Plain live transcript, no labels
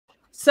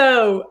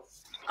So,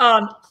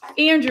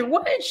 Andrew,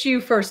 why don't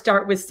you first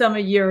start with some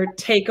of your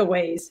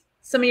takeaways,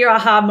 some of your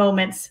aha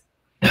moments?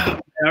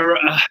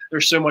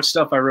 There's so much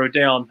stuff I wrote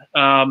down.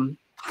 I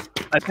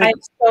have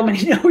so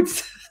many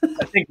notes.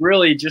 I think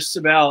really just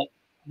about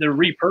the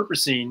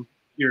repurposing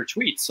your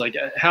tweets, like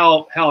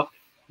how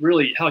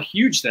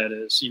huge that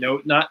is.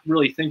 Not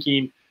really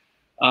thinking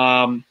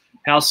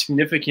how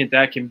significant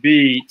that can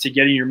be to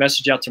getting your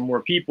message out to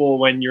more people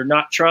when you're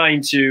not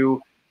trying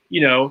to,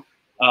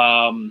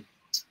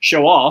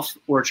 show off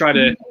or try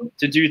to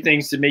do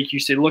things to make you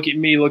say, look at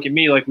me,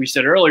 like we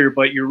said earlier,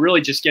 but you're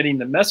really just getting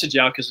the message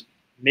out because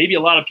maybe a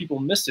lot of people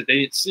missed it. They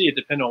didn't see it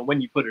depending on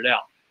when you put it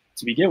out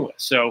to begin with.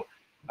 So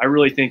I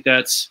really think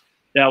that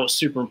was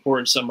super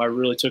important. Something I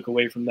really took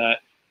away from that,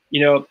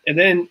 and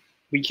then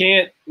we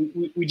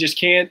just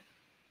can't,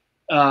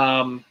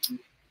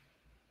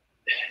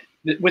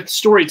 with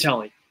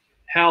storytelling,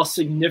 how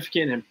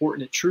significant and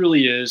important it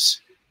truly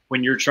is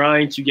when you're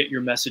trying to get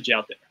your message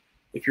out there.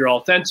 If you're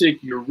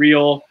authentic, you're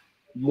real,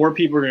 more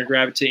people are going to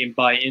gravitate and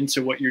buy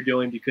into what you're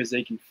doing because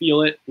they can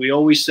feel it. We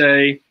always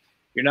say,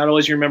 you're not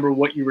always going to remember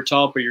what you were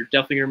taught, but you're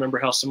definitely going to remember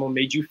how someone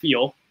made you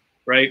feel,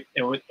 right?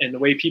 And the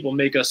way people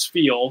make us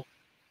feel,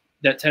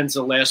 that tends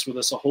to last with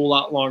us a whole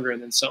lot longer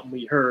than something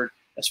we heard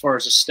as far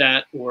as a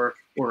stat or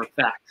a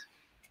fact.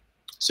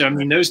 So, I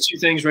mean, those two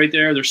things right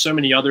there, there's so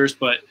many others,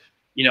 but,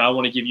 I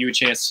want to give you a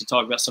chance to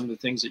talk about some of the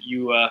things that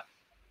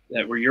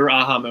that were your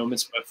aha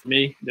moments. But for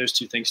me, those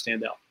two things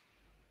stand out.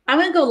 I'm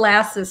going to go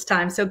last this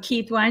time. So,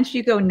 Keith, why don't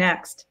you go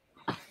next?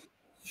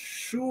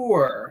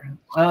 Sure.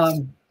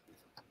 To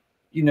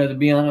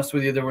be honest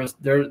with you,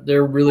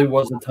 there really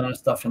was a ton of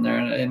stuff in there.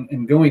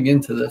 And going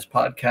into this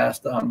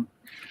podcast,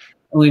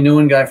 only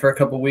knowing Guy for a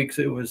couple of weeks,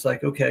 it was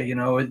like, okay,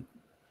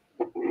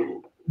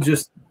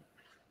 just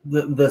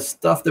the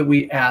stuff that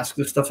we asked,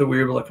 the stuff that we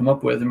were able to come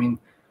up with. I mean,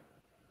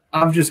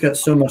 I've just got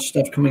so much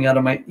stuff coming out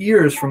of my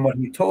ears from what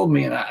he told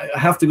me, and I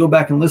have to go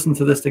back and listen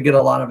to this to get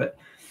a lot of it.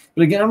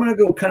 But again, I'm going to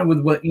go kind of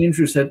with what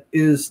Andrew said,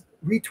 is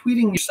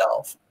retweeting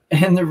yourself.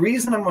 And the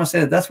reason I'm going to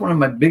say that's one of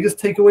my biggest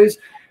takeaways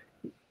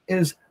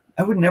is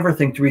I would never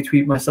think to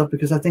retweet myself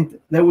because I think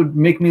that would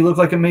make me look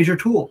like a major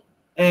tool.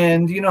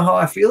 And you know how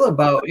I feel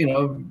about,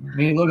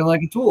 me looking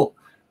like a tool.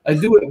 I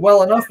do it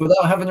well enough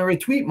without having to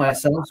retweet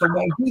myself, so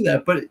why do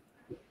that? But,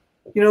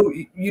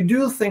 you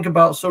do think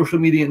about social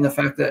media and the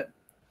fact that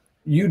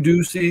you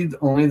do see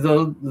only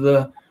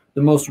the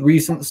most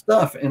recent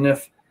stuff. And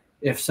if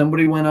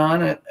somebody went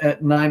on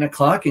at 9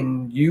 o'clock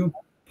and you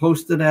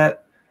posted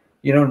at,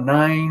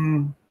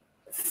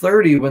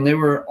 9:30 when they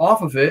were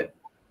off of it,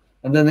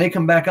 and then they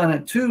come back on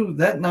at 2,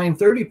 that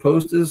 9:30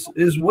 post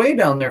is way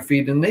down their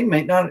feed and they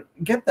might not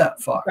get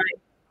that far. Right.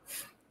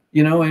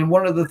 And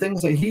one of the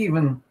things that he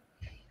even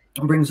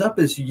brings up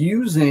is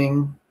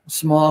using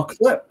small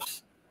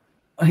clips,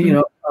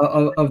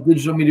 of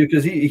digital media,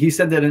 because he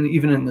said that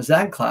even in the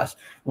ZAG class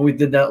when we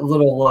did that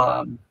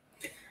little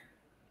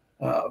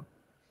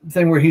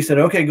thing where he said,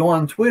 okay, go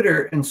on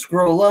Twitter and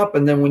scroll up,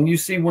 and then when you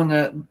see one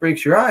that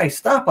breaks your eye,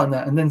 stop on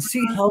that and then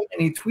see how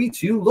many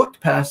tweets you looked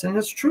past. And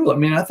it's true. I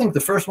mean, I think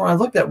the first one I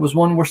looked at was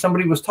one where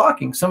somebody was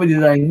talking, somebody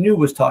that I knew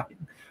was talking,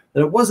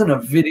 that it wasn't a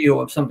video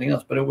of something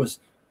else, but it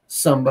was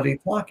somebody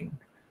talking.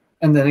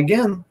 And then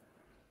again,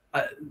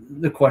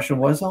 the question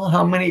was, well,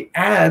 how many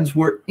ads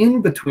were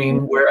in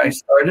between where I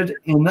started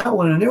in that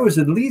one? And there was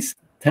at least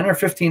 10 or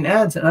 15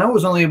 ads, and I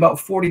was only about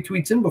 40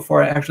 tweets in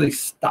before I actually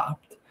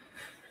stopped.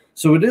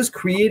 So it is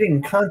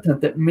creating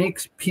content that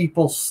makes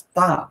people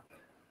stop.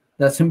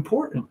 That's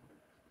important.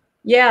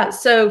 Yeah.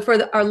 So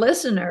for our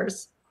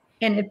listeners,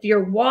 and if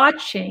you're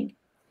watching,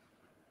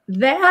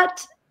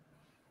 that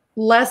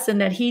lesson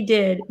that he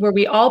did where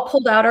we all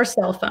pulled out our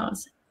cell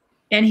phones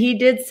and he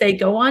did say,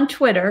 go on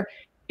Twitter.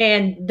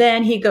 And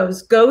then he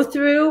goes, go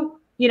through,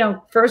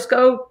 first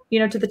go,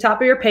 to the top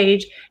of your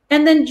page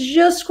and then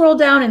just scroll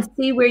down and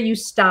see where you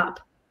stop.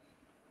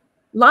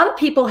 A lot of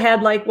people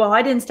had like, well,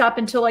 I didn't stop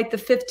until like the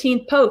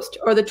 15th post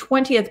or the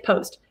 20th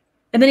post.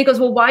 And then he goes,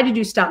 well, why did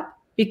you stop?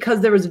 Because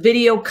there was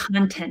video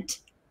content.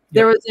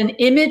 There was an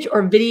image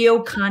or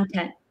video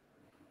content.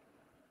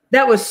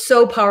 That was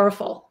so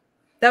powerful.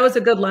 That was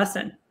a good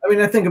lesson. I mean,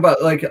 I think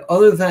about like,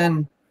 other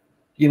than,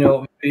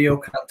 video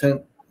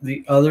content,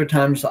 the other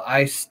times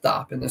I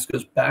stop, and this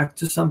goes back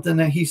to something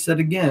that he said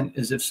again,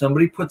 is if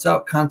somebody puts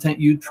out content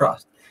you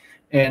trust,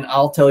 and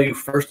I'll tell you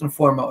first and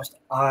foremost,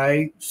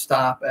 I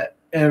stop at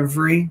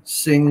every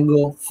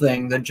single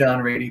thing that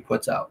John Rady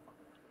puts out.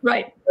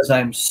 Right. Because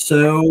I'm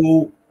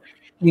so,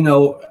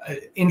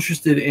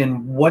 interested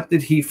in what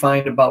did he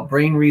find about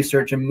brain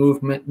research and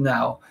movement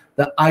now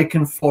that I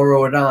can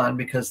forward on,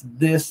 because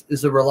this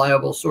is a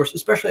reliable source,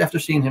 especially after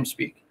seeing him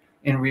speak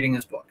and reading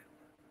his book.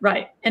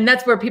 Right. And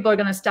that's where people are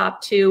going to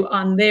stop too,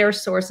 on their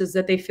sources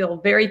that they feel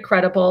very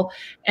credible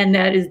and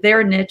that is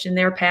their niche and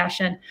their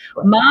passion.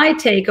 Right. My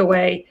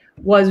takeaway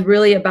was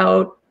really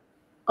about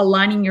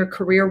aligning your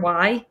career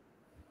why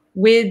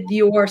with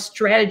your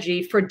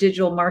strategy for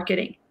digital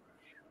marketing,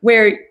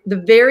 where the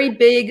very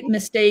big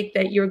mistake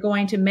that you're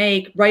going to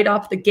make right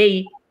off the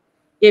gate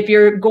if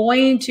you're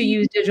going to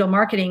use digital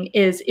marketing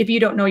is if you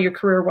don't know your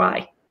career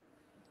why.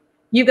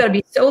 You've got to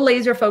be so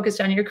laser focused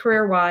on your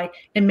career why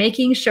and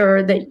making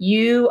sure that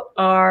you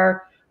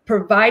are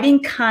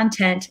providing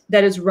content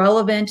that is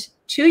relevant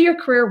to your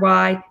career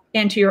why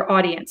and to your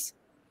audience.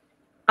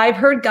 I've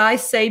heard Guy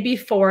say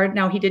before,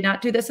 now he did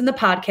not do this in the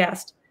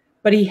podcast,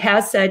 but he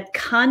has said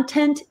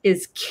content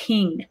is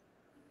king.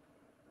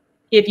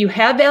 If you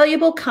have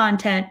valuable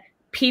content,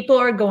 people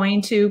are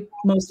going to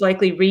most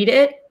likely read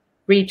it,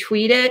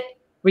 retweet it,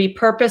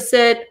 repurpose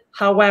it,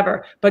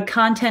 however, but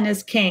content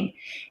is king.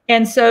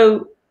 And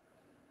so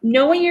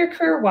knowing your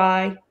career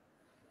why,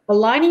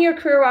 aligning your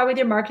career why with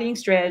your marketing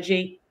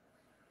strategy,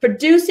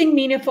 producing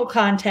meaningful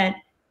content,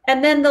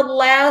 and then the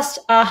last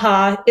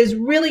aha is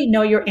really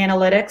know your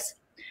analytics.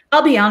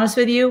 I'll be honest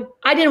with you,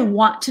 I didn't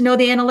want to know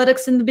the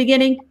analytics in the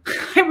beginning.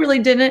 I really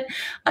didn't.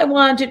 I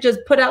wanted to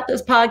just put out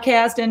this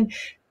podcast and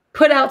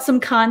put out some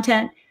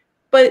content,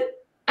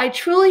 but I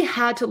truly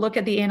had to look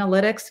at the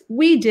analytics.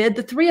 We did,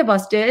 the three of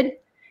us did,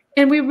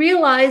 and we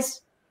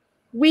realized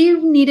we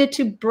needed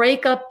to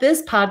break up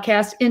this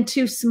podcast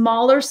into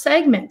smaller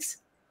segments.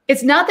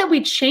 It's not that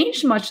we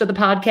changed much of the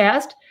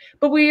podcast,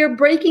 but we are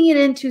breaking it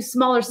into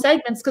smaller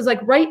segments because like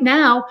right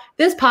now,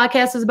 this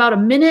podcast is about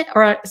an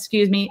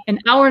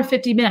hour and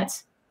 50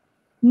 minutes.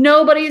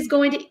 Nobody's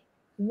going to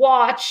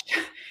watch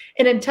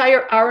an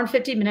entire hour and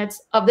 50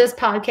 minutes of this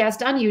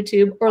podcast on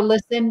YouTube or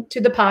listen to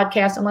the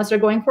podcast unless they're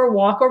going for a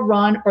walk or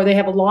run or they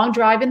have a long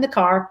drive in the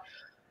car.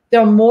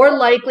 They're more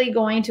likely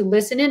going to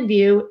listen and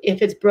view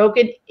if it's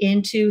broken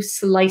into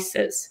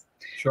slices.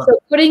 Sure. So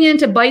putting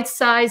into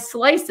bite-sized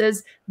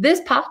slices,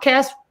 this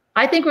podcast,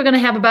 I think we're going to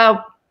have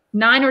about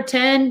 9 or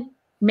 10,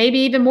 maybe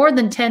even more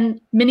than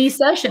 10 mini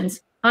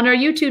sessions on our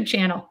YouTube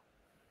channel.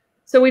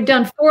 So we've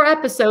done 4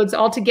 episodes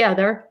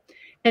altogether.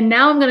 And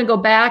now I'm going to go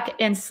back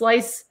and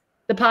slice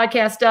the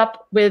podcast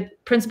up with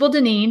Principal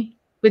Deneen,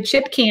 with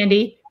Chip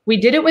Candy. We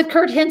did it with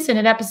Kurt Hinson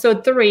in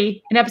episode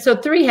 3. And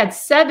episode 3 had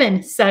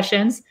 7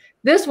 sessions.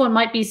 This one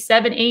might be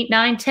 7, 8,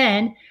 9,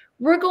 10.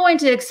 We're going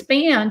to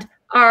expand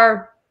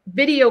our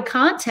video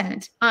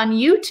content on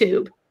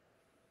YouTube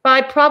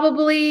by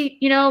probably,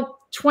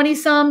 20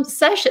 some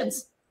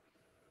sessions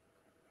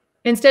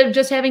instead of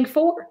just having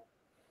 4.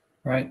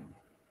 Right.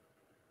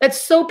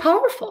 That's so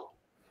powerful.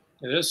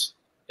 It is.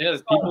 Yeah.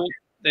 People,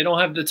 they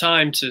don't have the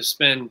time to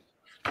spend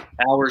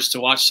hours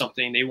to watch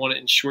something. They want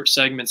it in short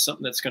segments,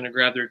 something that's going to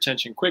grab their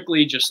attention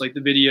quickly, just like the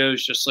videos,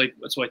 just like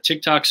that's why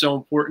TikTok's so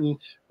important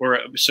or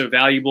so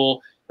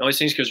valuable. All these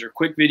things because they're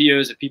quick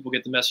videos that people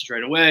get the message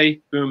right away.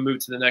 Boom, move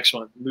to the next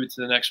one, move to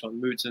the next one,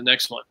 move to the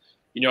next one.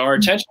 Our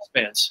attention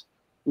spans,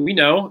 we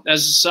know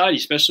as a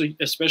society,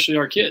 especially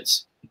our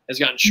kids, has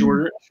gotten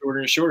shorter and shorter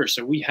and shorter.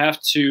 So we have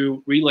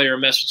to relay our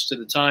message to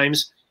the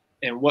times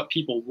and what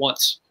people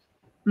want.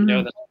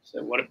 That's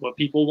what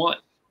people want.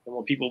 And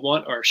what people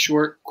want are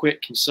short,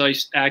 quick,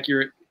 concise,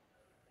 accurate,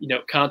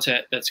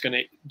 content that's going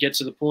to get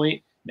to the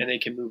point and they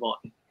can move on.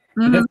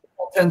 And if the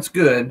content's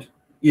good,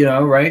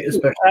 right?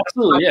 Especially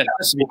absolutely, yeah, it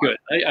has to be good.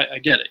 I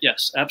get it.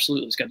 Yes,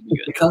 absolutely, it's got to be good.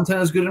 If the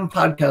content is good in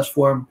podcast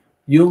form,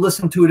 you'll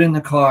listen to it in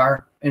the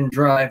car and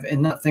drive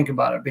and not think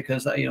about it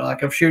because,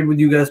 like I've shared with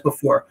you guys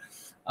before,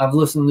 I've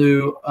listened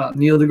to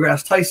Neil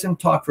deGrasse Tyson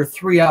talk for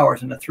 3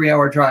 hours in a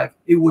 3-hour drive.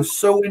 It was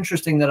so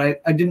interesting that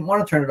I didn't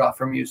want to turn it off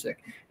for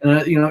music.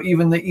 And,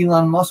 even the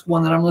Elon Musk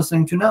one that I'm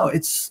listening to now,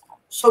 it's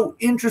so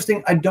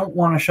interesting. I don't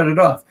want to shut it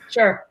off.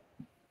 Sure.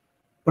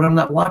 But I'm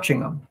not watching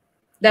them.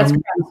 That's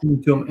I'm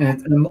listening to them,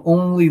 and I'm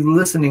only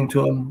listening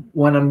to them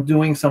when I'm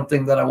doing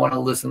something that I want to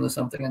listen to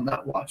something and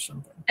not watch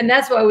something. And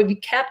that's why we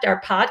kept our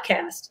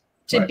podcast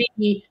to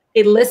be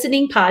a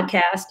listening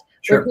podcast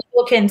where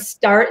people can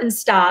start and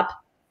stop,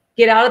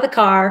 get out of the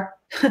car,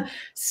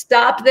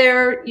 stop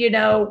their,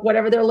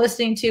 whatever they're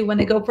listening to when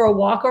they go for a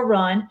walk or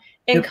run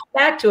and come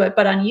back to it.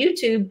 But on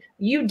YouTube,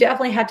 you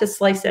definitely have to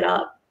slice it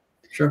up.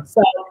 Sure.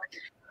 So,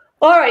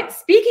 all right.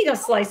 Speaking of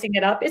slicing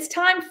it up, it's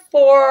time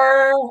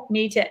for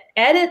me to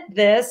edit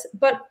this,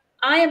 but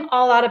I am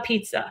all out of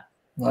pizza.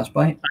 Last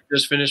bite. I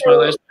just finished my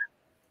last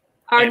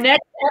bite. Our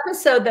next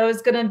episode, though,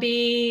 is going to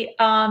be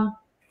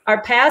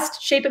our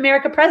past Shape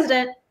America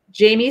president,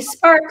 Jamie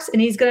Sparks,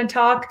 and he's going to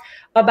talk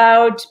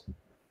about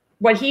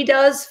what he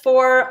does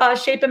for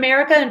Shape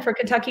America and for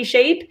Kentucky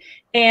Shape,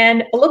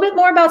 and a little bit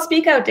more about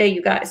Speak Out Day,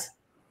 you guys.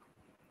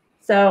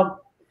 So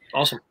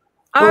awesome.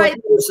 All right.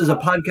 This is a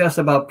podcast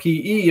about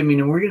PE. I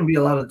mean, we're going to be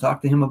allowed to talk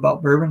to him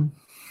about bourbon.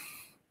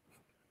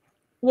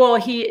 Well,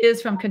 he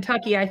is from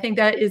Kentucky. I think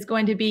that is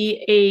going to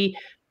be a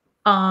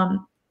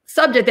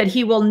subject that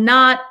he will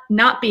not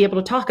be able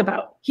to talk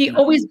about. He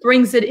always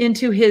brings it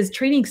into his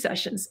training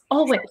sessions,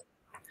 always.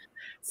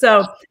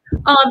 So,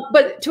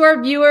 but to our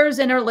viewers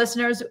and our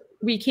listeners,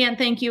 we can't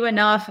thank you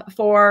enough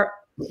for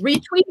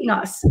retweeting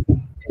us,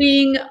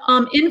 being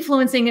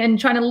influencing and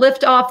trying to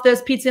lift off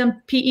this Pizza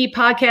and PE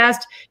podcast.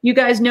 You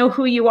guys know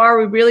who you are.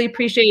 We really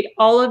appreciate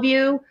all of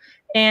you.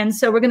 And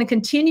so we're going to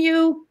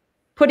continue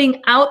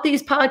putting out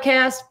these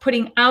podcasts,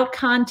 putting out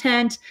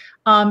content.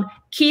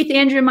 Keith,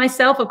 Andrew, and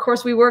myself, of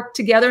course, we work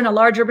together in a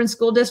large urban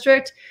school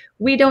district.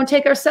 we don't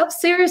take ourselves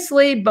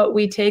seriously, but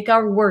we take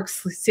our work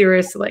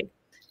seriously.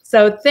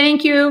 So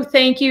thank you,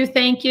 thank you,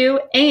 thank you,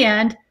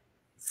 and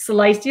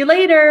slice you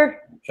later.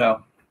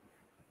 Ciao.